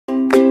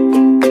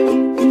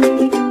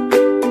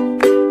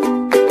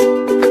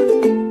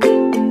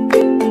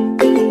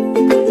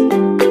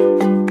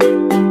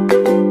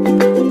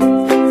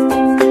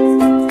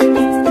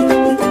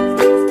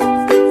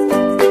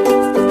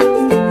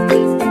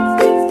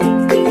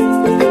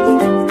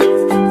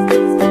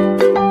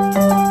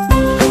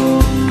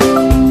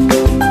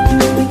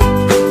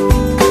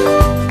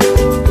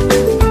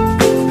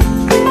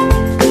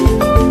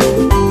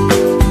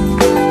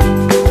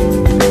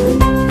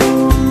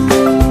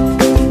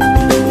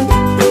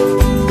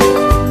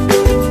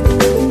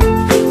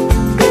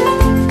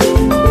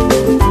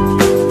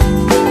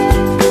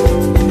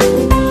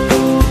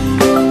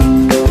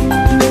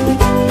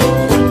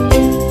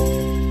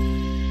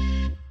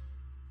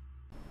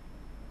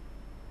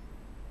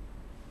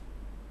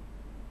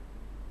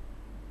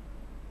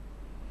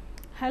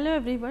Hello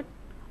everyone,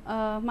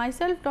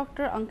 myself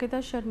Dr. Ankita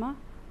Sharma.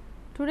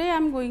 Today I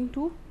am going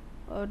to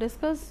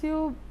discuss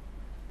you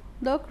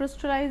the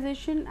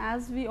crystallization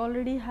as we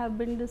already have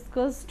been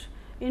discussed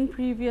in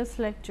previous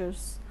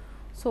lectures.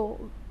 So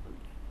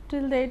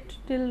till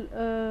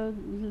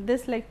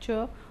this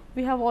lecture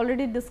we have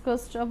already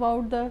discussed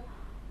about the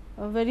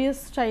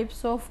various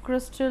types of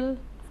crystal,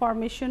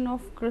 formation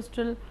of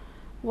crystal,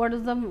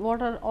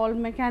 what are all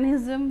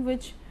mechanism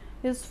which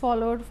is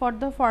followed for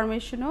the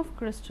formation of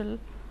crystal,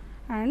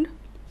 and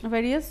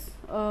various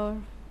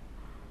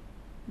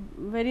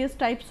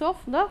types of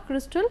the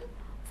crystal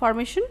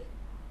formation.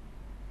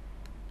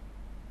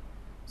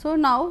 So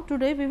now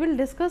today we will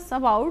discuss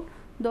about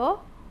the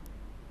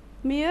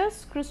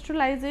Meier's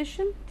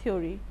crystallization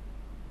theory.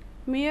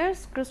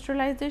 Meier's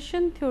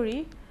crystallization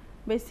theory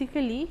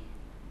basically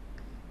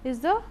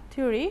is the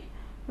theory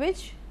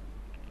which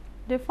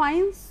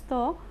defines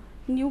the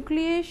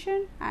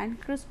nucleation and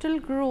crystal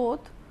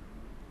growth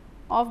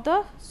of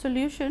the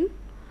solution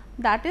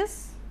that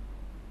is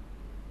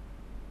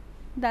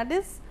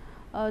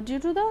due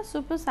to the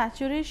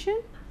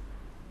supersaturation.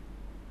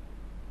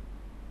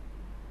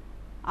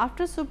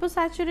 After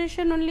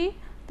supersaturation only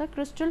the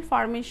crystal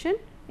formation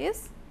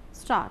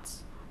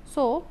starts.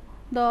 So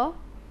the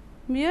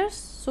Meier's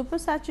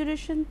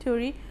supersaturation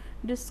theory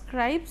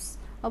describes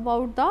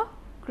about the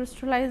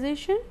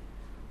crystallization.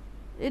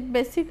 It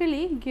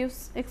basically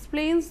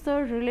explains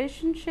the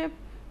relationship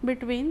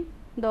between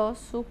the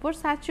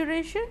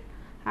supersaturation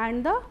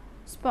and the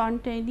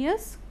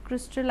spontaneous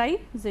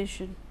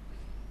crystallization.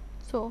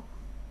 So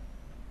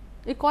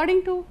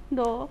according to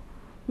the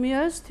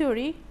Meier's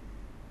theory,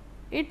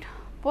 it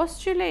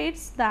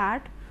postulates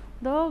that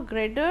the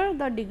greater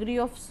the degree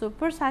of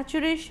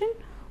supersaturation,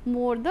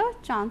 more the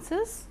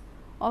chances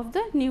of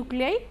the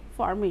nuclei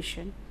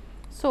formation.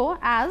 So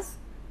as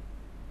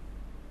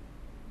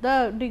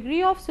the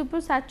degree of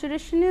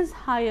supersaturation is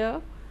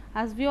higher,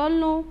 as we all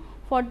know,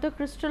 for the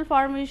crystal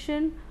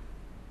formation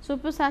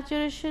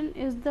supersaturation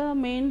is the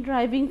main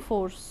driving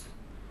force.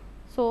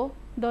 So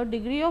the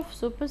degree of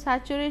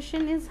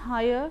supersaturation is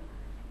higher,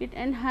 it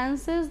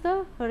enhances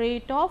the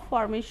rate of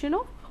formation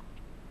of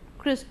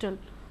crystal.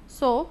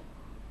 So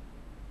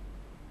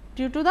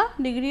due to the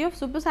degree of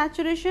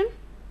supersaturation,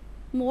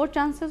 more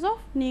chances of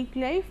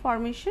nuclei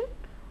formation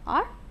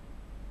are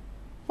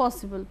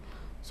possible.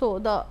 So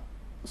the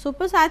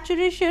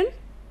supersaturation,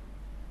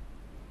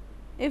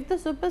 if the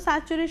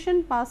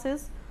supersaturation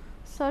passes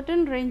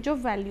certain range of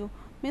value,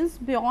 means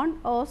beyond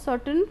a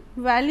certain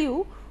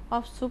value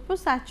of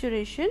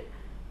supersaturation,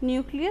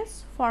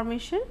 nucleus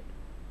formation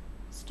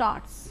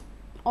starts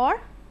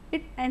or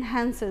it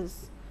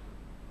enhances.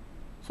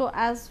 So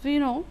as we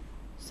know,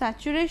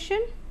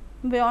 saturation,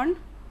 beyond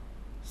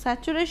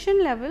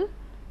saturation level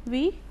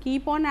we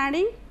keep on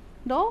adding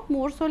the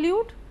more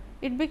solute,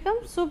 it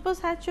becomes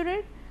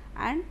supersaturated,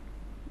 and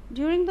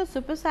during the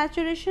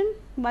supersaturation,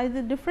 by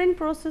the different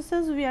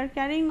processes we are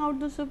carrying out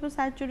the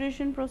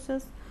supersaturation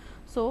process.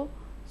 So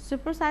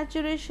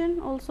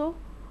supersaturation also,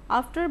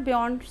 after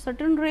beyond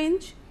certain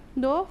range,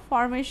 the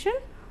formation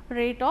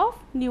rate of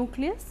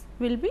nucleus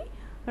will be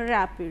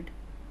rapid.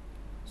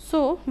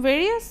 So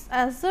various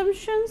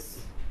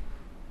assumptions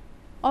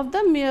of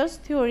the Meier's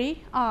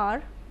theory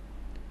are,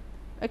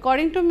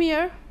 according to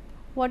Meier,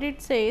 what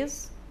it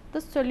says,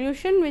 the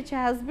solution which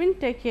has been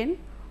taken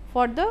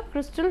for the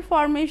crystal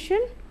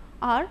formation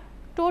are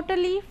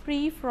totally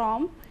free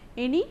from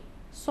any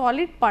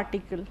solid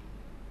particle.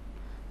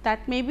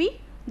 That may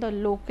be the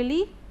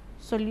locally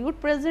solute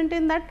present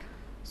in that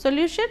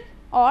solution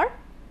or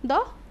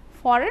the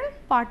foreign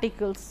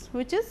particles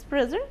which is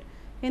present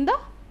in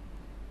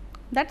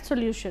that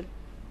solution.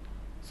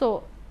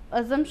 So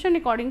assumption,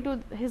 according to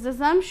his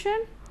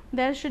assumption,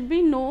 there should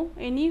be no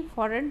any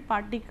foreign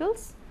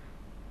particles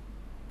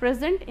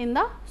present in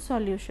the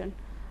solution,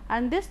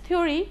 and this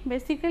theory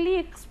basically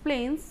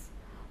explains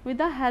with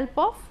the help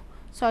of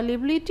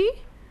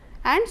solubility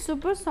and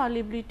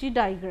supersolubility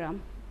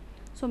diagram.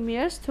 So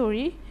Meier's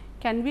theory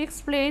can be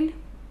explained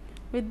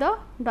with the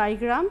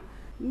diagram.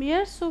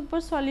 Meier's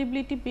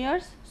supersolubility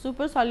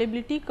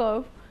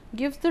curve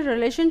gives the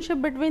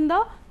relationship between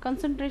the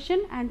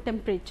concentration and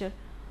temperature.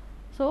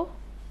 So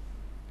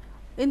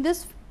in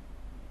this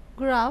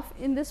graph,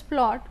 in this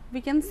plot,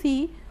 we can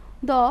see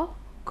the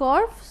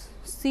curve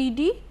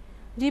CD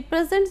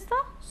represents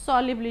the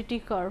solubility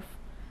curve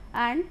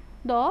and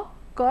the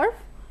curve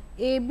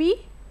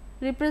AB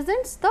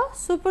represents the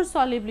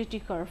supersolubility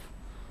curve.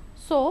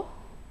 So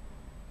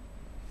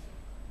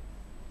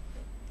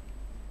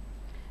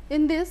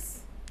in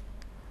this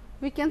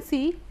we can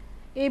see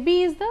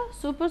AB is the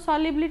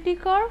supersolubility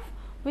curve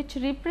which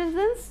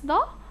represents the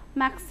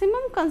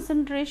maximum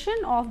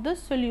concentration of the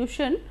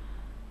solution,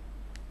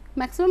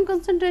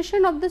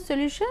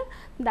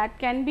 that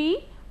can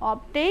be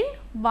obtained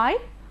by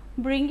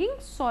bringing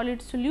solid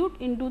solute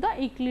into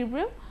the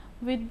equilibrium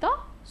with the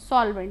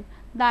solvent.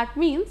 That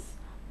means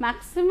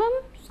maximum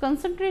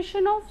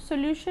concentration of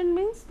solution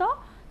means the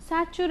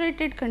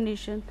saturated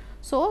condition.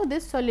 So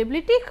this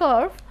solubility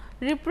curve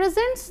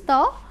represents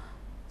the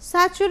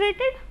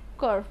saturated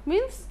curve,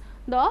 means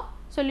the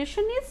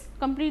solution is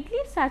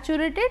completely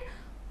saturated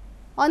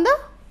on the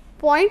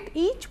point,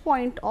 each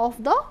point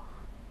of the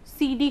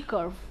CD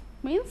curve,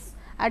 means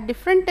at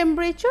different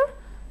temperature,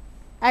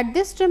 at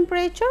this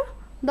temperature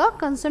the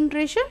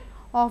concentration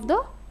of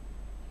the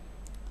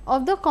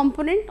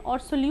component or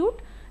solute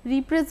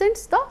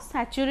represents the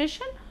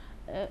saturation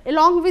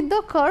along with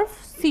the curve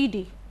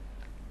CD.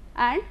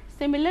 And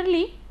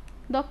similarly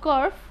the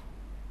curve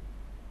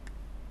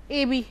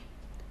AB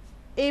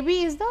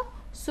is the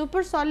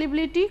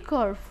supersolubility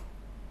curve,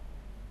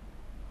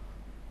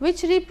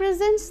 which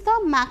represents the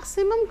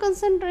maximum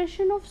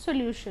concentration of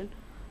solution,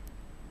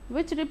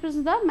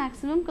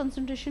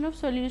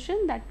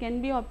 that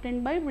can be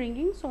obtained by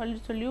bringing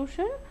solid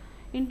solution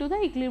into the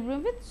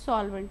equilibrium with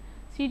solvent.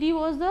 CD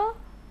was the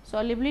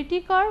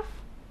solubility curve,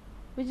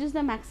 which is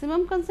the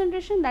maximum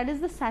concentration, that is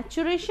the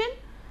saturation,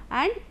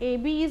 and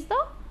AB is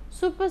the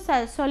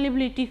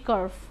supersolubility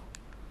curve.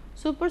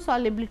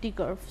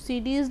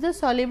 CD is the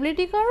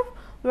solubility curve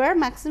where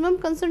maximum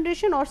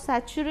concentration or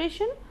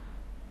saturation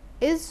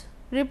is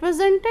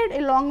represented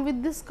along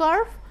with this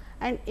curve,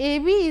 and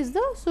AB is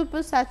the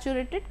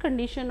supersaturated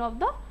condition of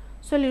the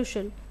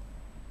solution.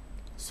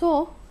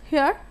 So,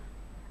 here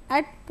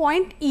at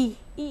point E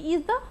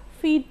is the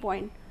feed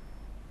point.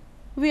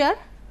 We are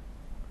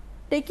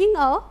taking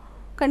a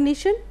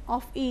condition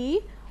of E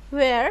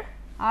where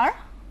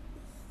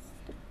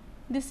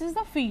this is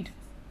the feed.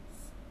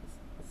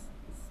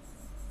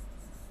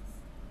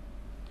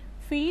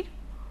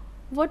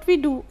 What we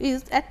do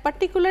is at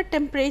particular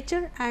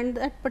temperature and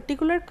at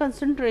particular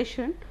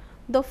concentration,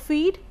 the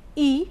feed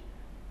E,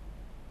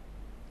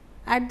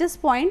 at this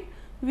point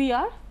we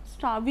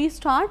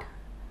start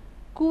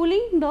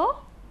cooling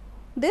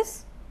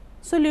this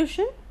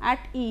solution at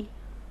E.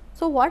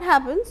 So, what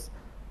happens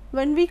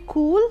when we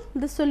cool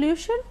the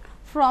solution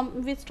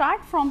we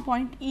start from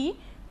point E,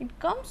 it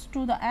comes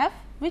to the F,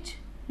 which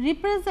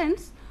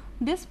represents,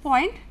 this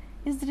point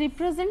is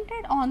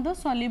represented on the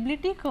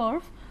solubility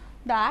curve,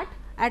 that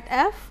at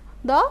F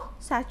the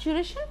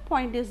saturation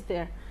point is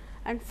there,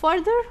 and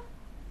further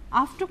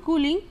after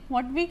cooling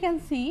what we can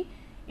see,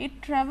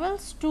 it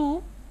travels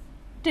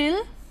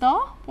till the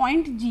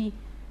point G.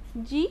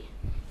 G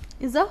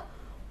is a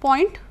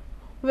point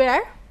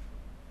where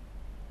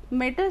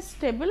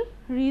metastable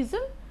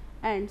region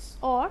ends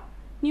or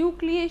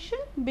nucleation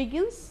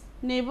begins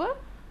near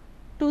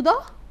to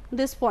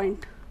this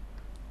point,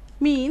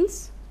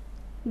 means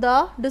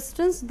the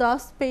distance, the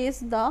space,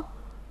 the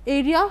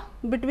area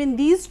between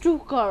these two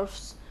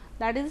curves,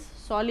 that is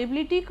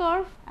solubility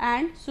curve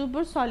and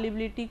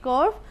supersolubility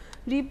curve,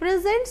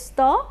 represents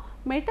the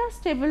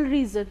metastable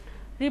region,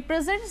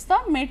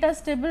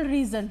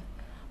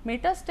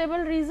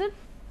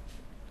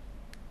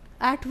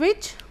 at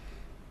which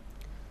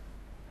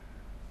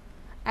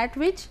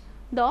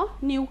the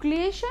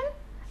nucleation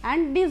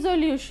and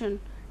dissolution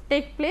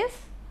take place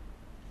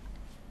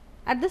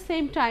at the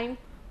same time,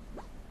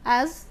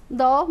 as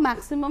the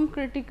maximum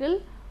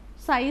critical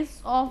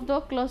size of the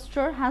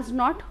cluster has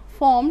not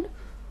formed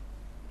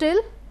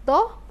till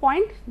the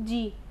point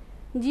G.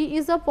 G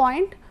is a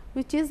point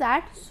which is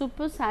at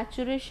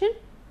supersaturation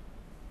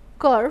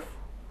curve,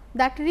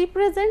 that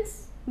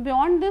represents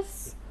beyond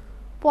this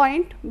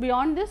point,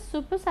 beyond this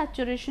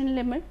supersaturation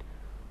limit,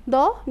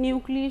 the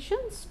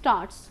nucleation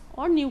starts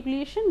or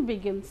nucleation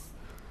begins.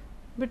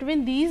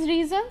 Between these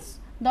regions,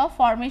 the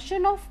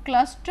formation of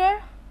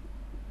cluster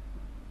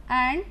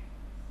and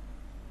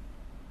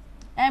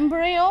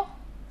embryo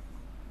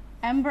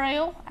and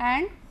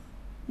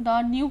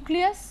the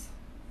nucleus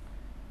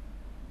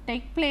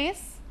take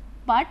place,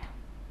 but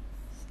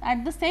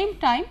at the same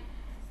time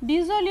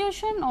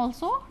dissolution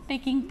also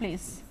taking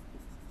place,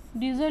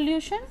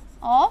 dissolution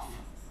of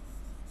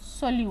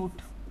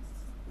solute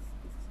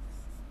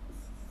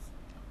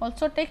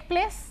also take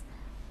place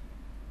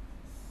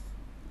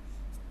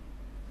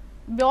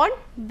beyond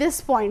this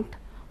point.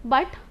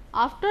 But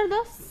after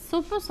the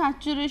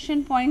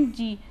supersaturation point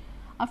G,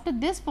 after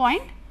this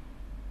point,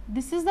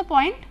 this is the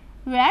point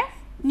where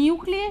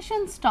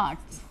nucleation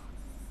starts.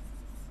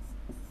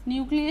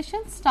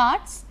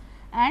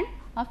 And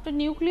after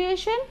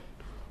nucleation,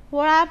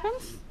 what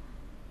happens?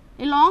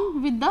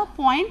 Along with the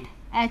point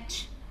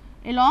H,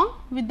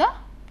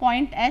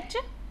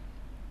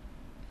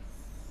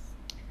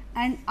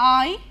 and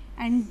I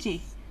and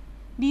J,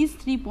 these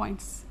 3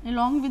 points,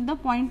 along with the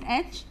point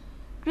H,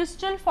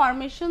 crystal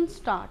formation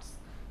starts.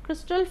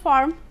 Crystal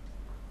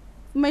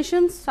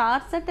formation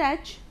starts at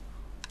H.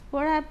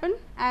 What happens?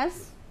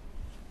 As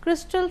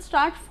crystal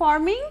start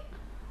forming,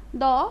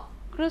 the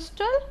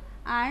crystal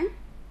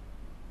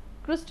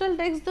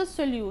takes the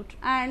solute,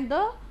 and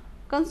the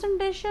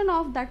concentration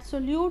of that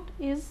solute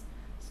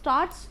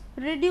starts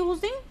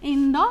reducing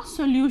in the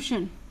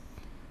solution.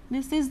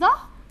 This is the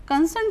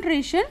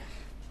concentration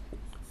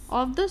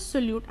of the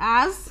solute.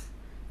 As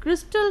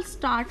crystals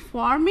start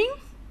forming,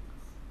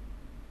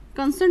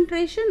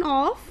 concentration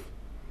of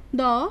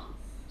the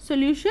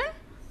solution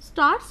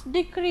starts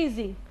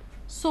decreasing.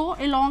 So,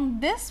 along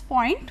this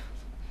point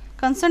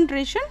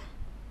concentration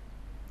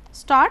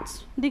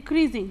starts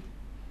decreasing.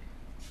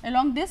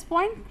 Along this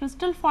point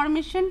crystal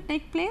formation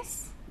take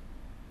place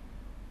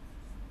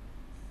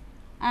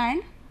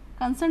and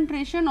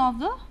concentration of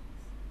the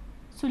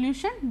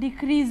solution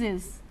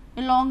decreases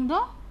along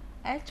the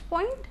H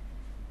point,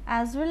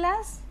 as well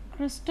as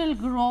crystal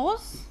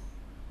grows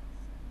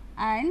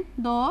and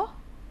the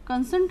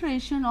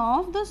concentration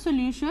of the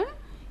solution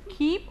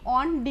keep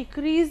on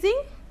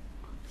decreasing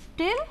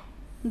till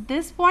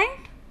this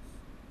point.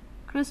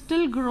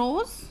 Crystal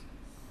grows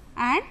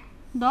and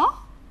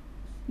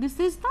this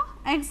is the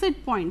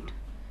exit point.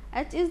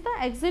 H is the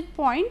exit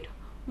point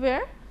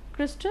where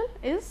crystal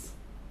is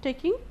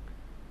taking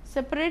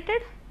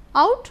separated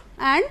out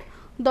and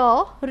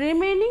the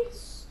remaining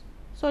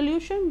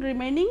solution,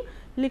 remaining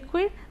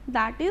liquid,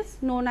 that is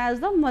known as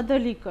the mother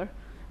liquor.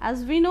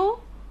 As we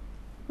know,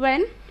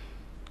 when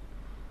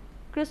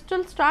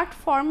crystal start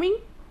forming,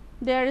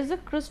 there is a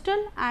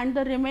crystal and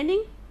the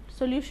remaining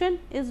solution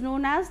is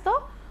known as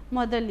the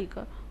mother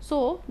liquor.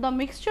 So, the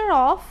mixture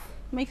of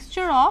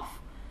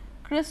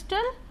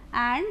crystal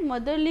and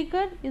mother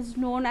liquor is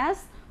known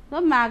as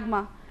the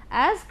magma.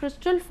 As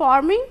crystal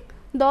forming,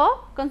 the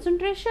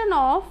concentration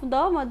of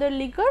the mother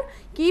liquor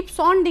keeps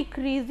on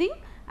decreasing.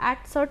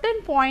 At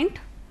certain point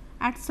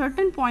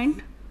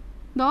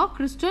the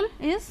crystal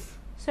is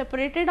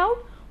separated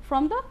out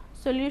from the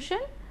solution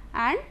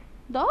and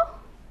the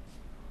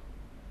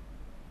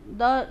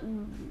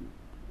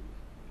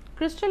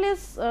crystal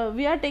is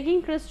we are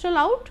taking crystal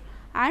out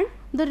and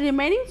the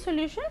remaining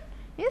solution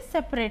is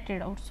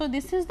separated out. So,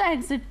 this is the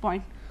exit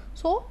point.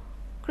 So,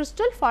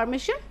 crystal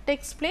formation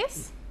takes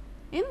place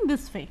in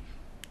this way.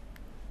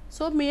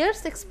 So,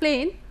 Mayers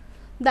explain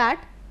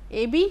that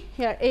AB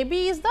here,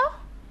 AB is the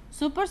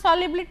super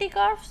solubility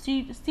curve,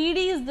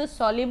 CD is the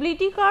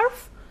solubility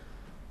curve,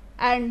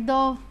 and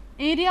the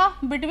area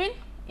between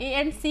A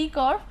and C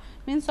curve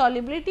means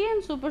solubility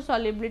and super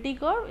solubility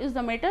curve is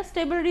the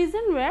metastable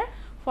region where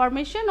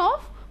formation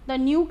of the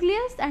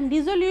nucleus and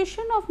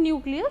dissolution of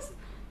nucleus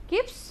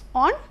keeps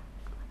on,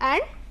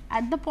 and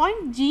at the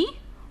point G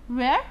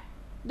where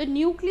the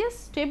nucleus,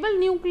 stable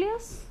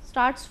nucleus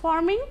starts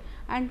forming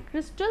and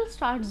crystal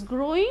starts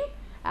growing.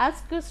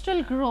 As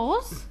crystal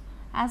grows,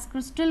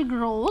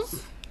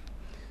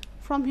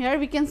 from here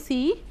we can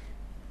see,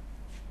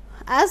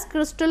 as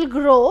crystal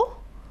grow,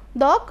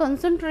 the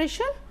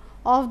concentration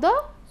of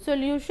the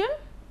solution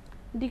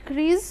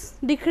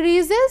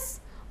decreases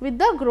with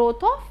the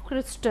growth of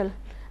crystal.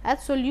 As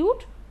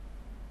solute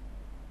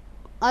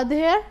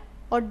adhere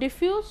or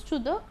diffuse to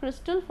the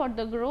crystal for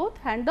the growth,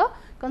 and the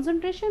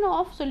concentration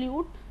of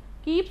solute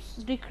keeps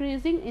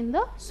decreasing in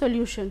the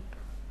solution.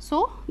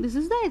 So, this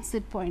is the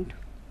exit point.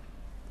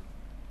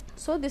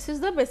 So, this is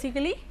the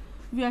basically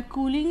we are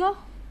cooling a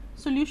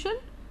solution.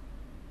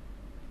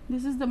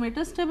 This is the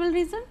metastable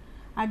region.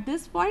 At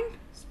this point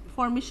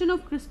formation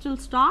of crystal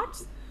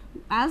starts.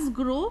 As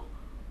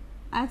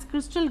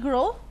crystal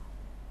grow,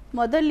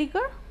 mother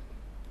liquor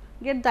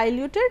get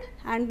diluted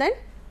and then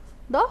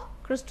the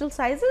crystal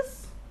size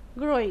is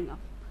growing up.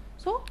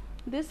 So,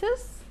 this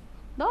is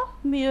the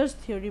Mayer's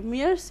theory.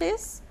 Mayer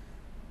says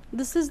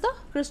this is the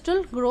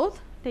crystal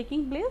growth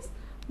taking place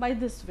by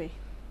this way.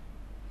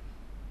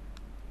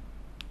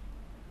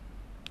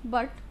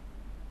 But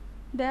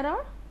there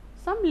are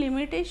some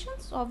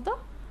limitations of the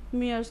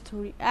Mayer's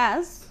theory,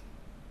 as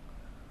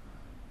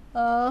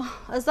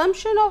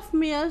assumption of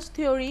Mayer's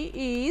theory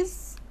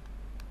is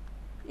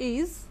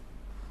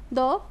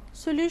the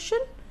solution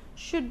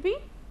should be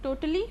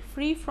totally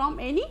free from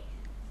any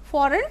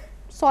foreign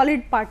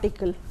solid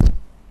particle.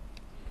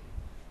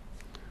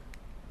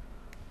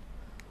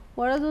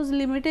 What are those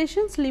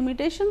limitations?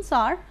 Limitations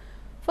are,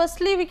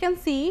 firstly we can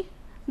see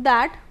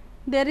that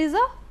there is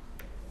a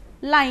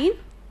line,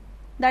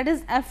 that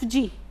is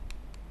FG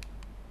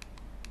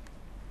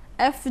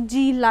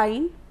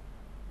line,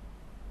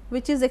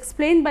 which is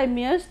explained by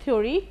Mayer's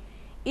theory,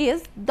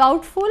 is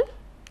doubtful,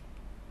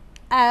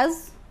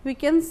 as we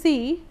can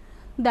see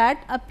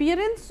that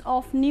appearance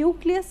of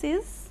nucleus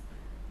is,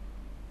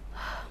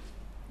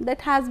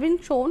 that has been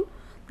shown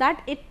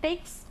that it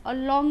takes a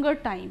longer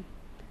time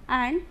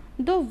and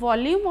the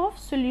volume of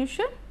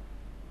solution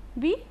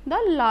be the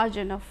large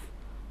enough.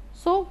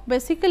 So,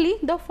 basically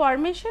the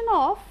formation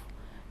of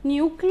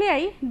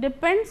nuclei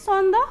depends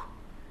on the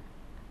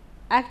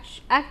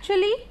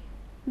actually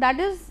that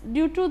is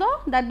due to the,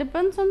 that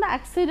depends on the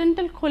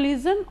accidental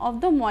collision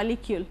of the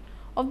molecule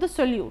of the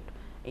solute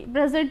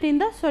present in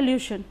the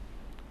solution.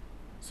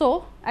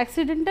 So,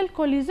 accidental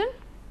collision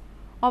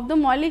of the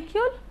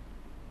molecule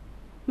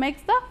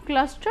makes the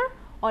cluster,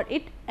 or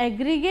it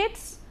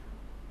aggregates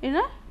in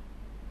a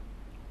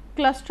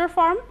cluster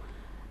form,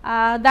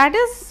 that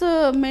is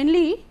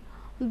mainly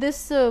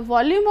this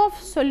volume of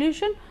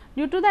solution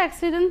due to the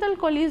accidental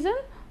collision,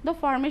 the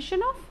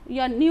formation of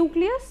your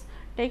nucleus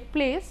take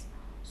place.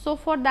 So,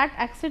 for that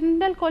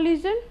accidental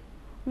collision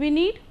we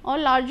need a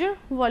larger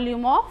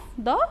volume of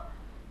the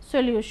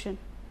solution,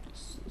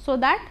 so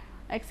that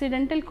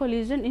accidental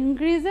collision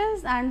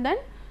increases and then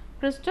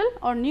crystal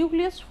or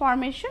nucleus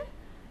formation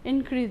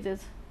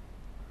increases.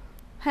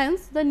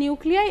 Hence, the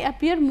nuclei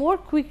appear more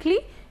quickly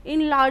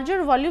in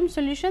larger volume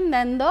solution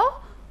than the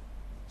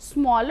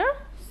smaller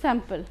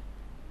sample.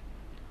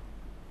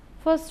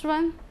 First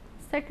one.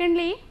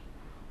 Secondly,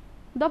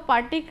 the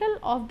particle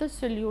of the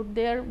solute,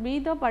 there be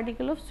the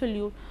particle of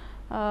solute.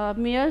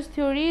 Mayer's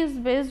theory is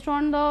based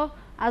on the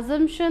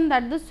assumption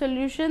that the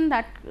solution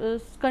that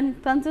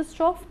consists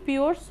of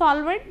pure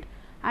solvent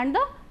and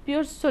the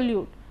pure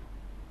solute.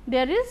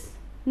 There is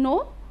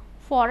no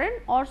foreign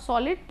or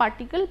solid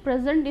particle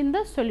present in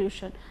the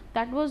solution.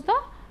 That was the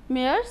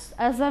Mayer's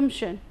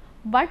assumption.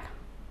 But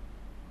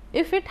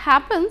if it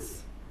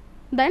happens,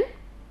 then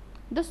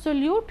the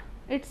solute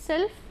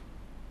itself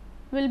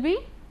will be,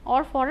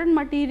 or foreign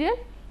material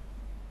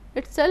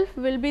itself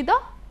will be the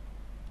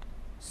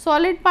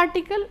solid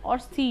particle or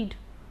seed.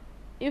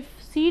 If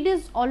seed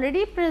is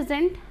already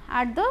present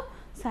at the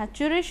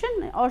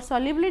saturation or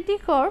solubility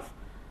curve,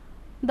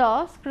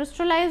 the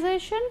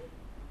crystallization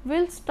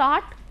will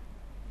start.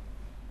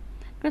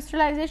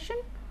 Crystallization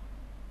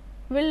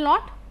will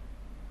not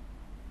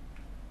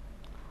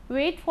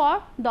wait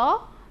for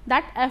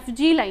that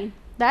FG line,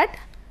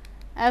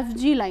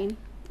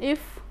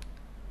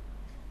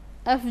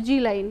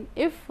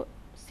 if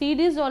seed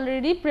is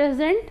already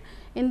present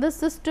in the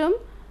system,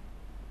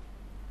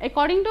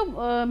 according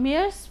to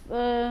Mayer's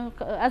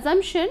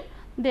assumption,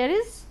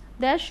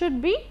 there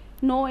should be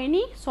no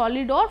any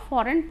solid or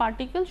foreign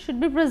particle should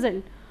be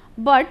present.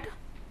 But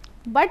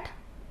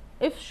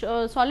if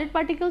solid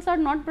particles are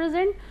not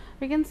present,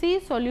 we can see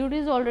solute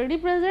is already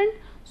present.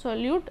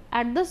 Solute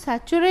at the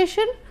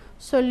saturation,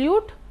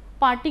 solute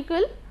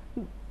particle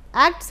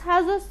acts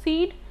as a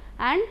seed,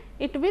 and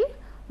it will,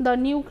 the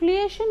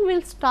nucleation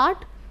will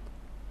start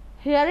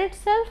here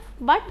itself,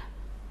 but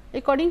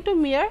according to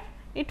Mayer,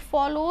 it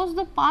follows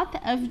the path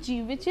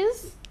FG, which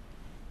is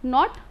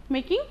not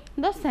making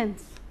the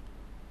sense.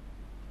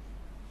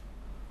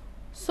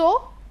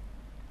 So,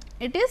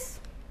 it is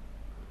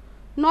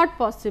not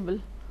possible.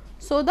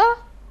 So, the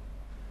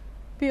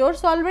pure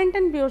solvent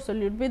and pure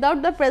solute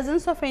without the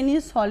presence of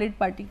any solid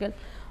particle,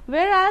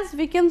 whereas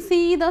we can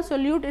see the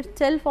solute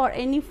itself or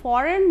any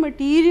foreign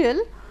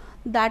material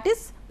that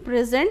is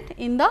present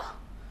in the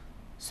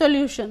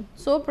solution.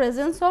 So,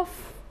 presence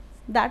of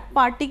that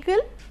particle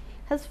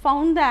has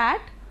found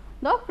that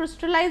the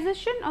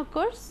crystallization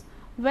occurs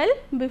well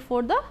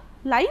before the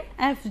line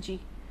FG.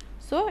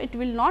 So, it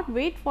will not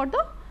wait for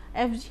the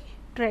FG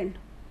trend.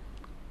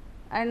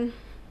 And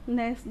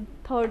next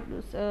point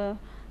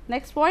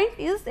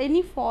is,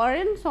 any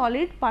foreign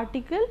solid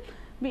particle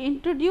be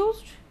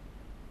introduced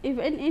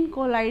even in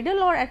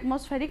colloidal or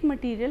atmospheric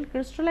material,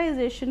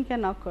 crystallization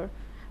can occur.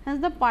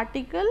 Hence,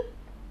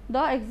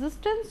 the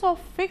existence of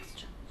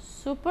fixed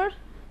super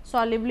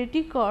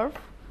solubility curve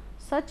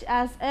such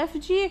as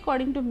FG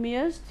according to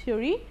Mayer's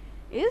theory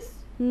is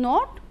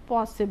not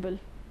possible.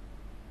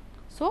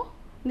 So,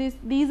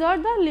 these are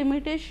the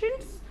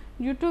limitations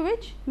due to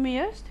which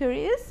Mayer's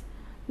theory is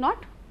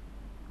not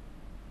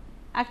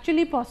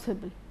actually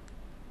possible.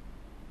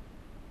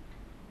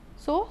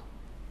 So,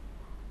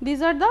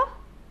 these are the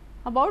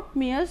about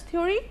Mayer's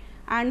theory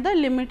and the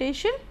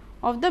limitation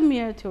of the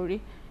Mayer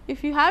theory.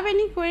 If you have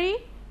any query,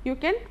 you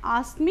can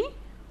ask me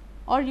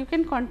or you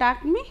can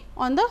contact me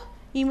on the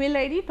email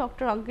ID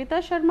Dr.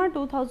 Ankita Sharma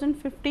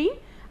 2015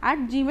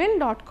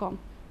 @gmail.com.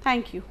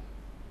 Thank you.